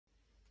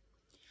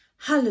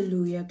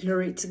Hallelujah.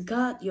 Glory to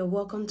God. You're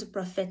welcome to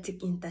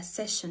Prophetic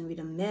Intercession with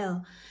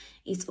Amel.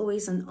 It's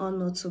always an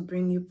honor to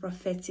bring you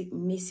prophetic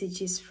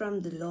messages from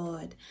the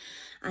Lord.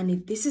 And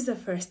if this is the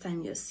first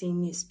time you're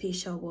seeing me,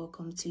 special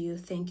welcome to you.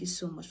 Thank you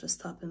so much for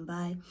stopping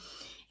by.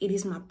 It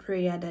is my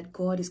prayer that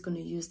God is going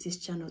to use this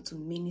channel to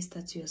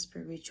minister to your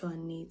spiritual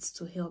needs,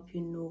 to help you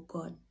know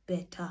God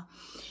better,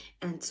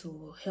 and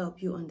to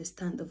help you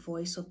understand the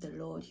voice of the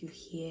Lord you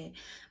hear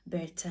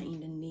better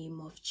in the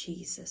name of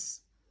Jesus.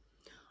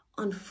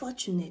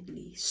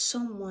 Unfortunately,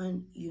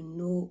 someone you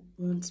know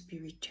won't be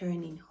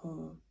returning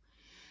home.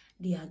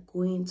 They are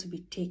going to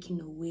be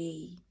taken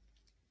away.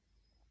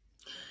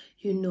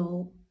 You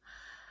know,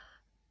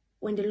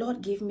 when the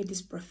Lord gave me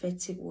this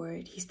prophetic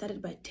word, He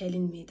started by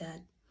telling me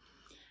that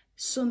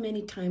so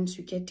many times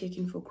we get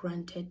taken for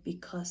granted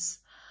because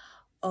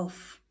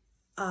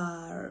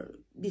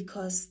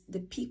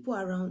the people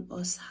around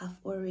us have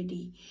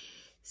already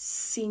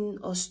seen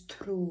us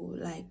through.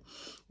 Like,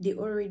 they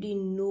already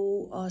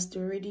know us,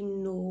 they already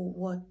know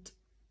what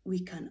we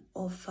can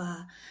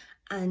offer,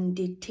 and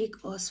they take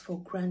us for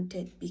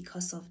granted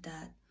because of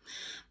that.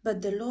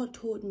 But the Lord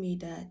told me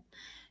that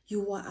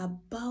you are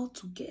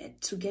about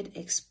to get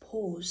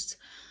exposed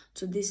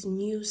to this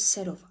new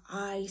set of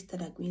eyes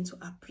that are going to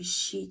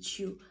appreciate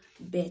you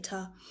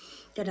better,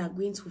 that are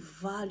going to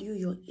value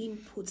your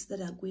inputs,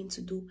 that are going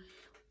to do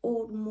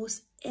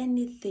almost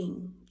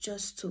anything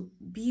just to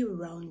be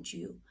around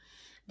you.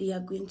 They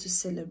are going to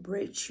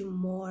celebrate you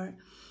more.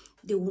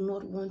 They will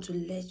not want to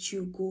let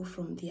you go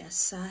from their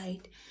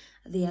side.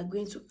 They are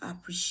going to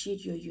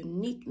appreciate your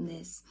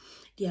uniqueness.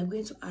 They are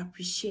going to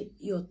appreciate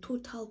your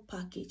total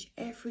package,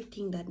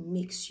 everything that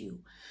makes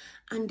you.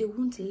 And they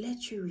won't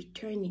let you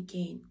return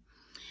again.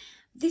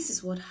 This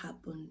is what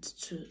happened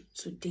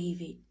to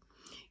David.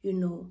 You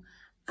know,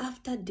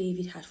 after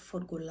David had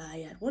fought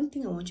Goliath, one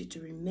thing I want you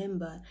to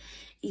remember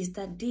is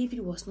that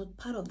David was not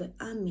part of the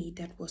army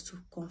that was to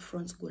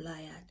confront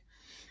Goliath.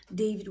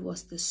 David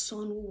was the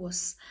son who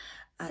was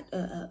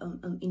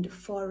in the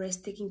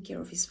forest taking care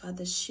of his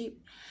father's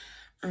sheep,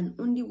 and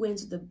only went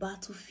to the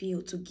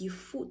battlefield to give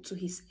food to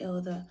his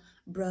elder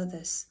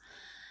brothers.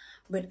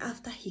 But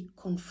after he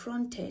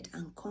confronted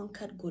and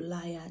conquered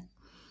Goliath,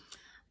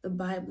 the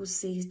Bible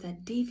says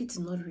that David did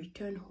not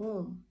return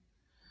home.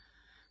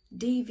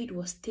 David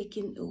was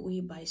taken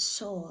away by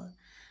Saul,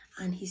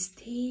 and he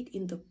stayed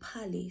in the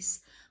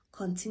palace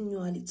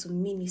continually to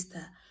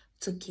minister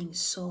to King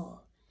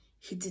Saul.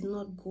 He did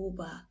not go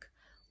back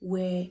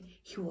where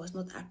he was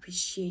not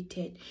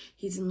appreciated.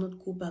 He did not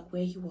go back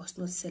where he was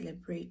not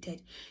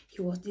celebrated.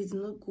 He did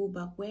not go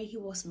back where he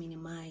was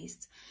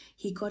minimized.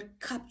 He got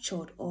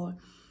captured, or,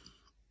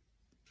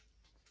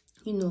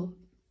 you know,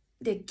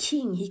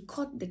 he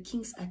caught the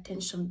king's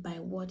attention by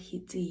what he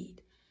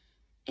did,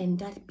 and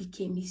that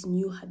became his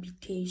new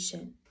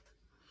habitation.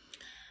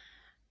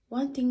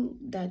 One thing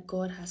that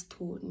God has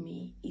told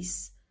me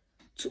is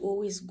to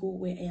always go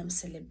where I am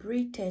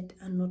celebrated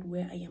and not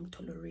where I am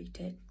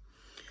tolerated.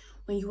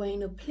 When you are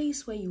in a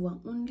place where you are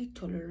only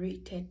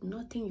tolerated,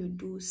 nothing you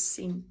do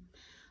seems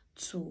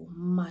to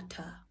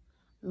matter.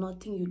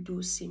 Nothing you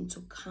do seems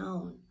to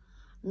count.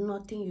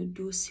 Nothing you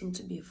do seems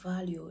to be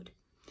valued.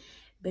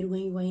 But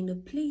when you are in a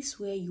place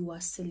where you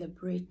are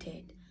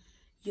celebrated,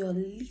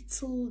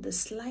 the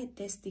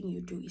slightest thing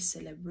you do is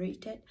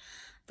celebrated.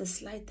 The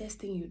slightest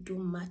thing you do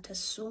matters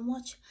so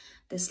much.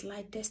 The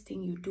slightest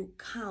thing you do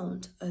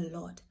counts a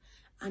lot.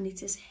 And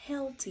it is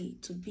healthy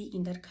to be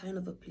in that kind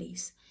of a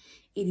place.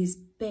 It is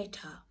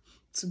better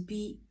to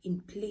be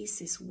in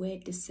places where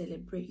they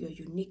celebrate your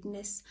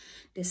uniqueness,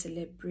 they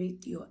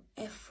celebrate your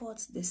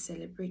efforts, they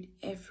celebrate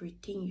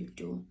everything you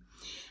do.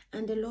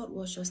 And the Lord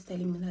was just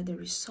telling me that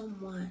there is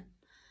someone,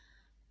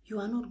 you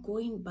are not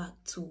going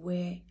back to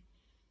where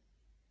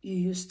you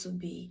used to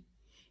be.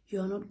 You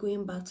are not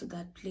going back to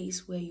that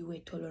place where you were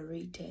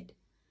tolerated.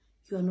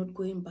 You are not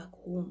going back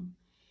home.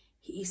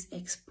 He is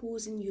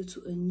exposing you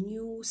to a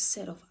new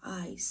set of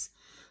eyes,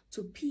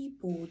 to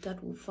people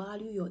that will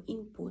value your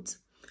input,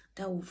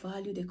 that will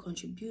value the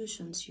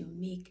contributions you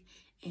make,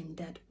 and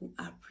that will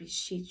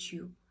appreciate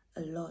you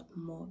a lot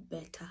more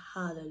better.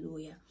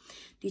 Hallelujah.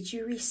 Did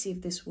you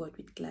receive this word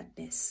with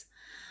gladness?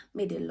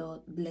 May the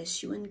Lord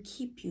bless you and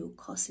keep you,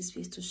 cause His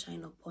face to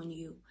shine upon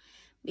you.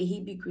 May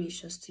He be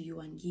gracious to you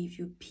and give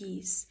you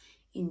peace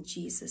in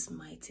Jesus'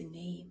 mighty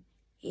name.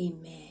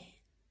 Amen.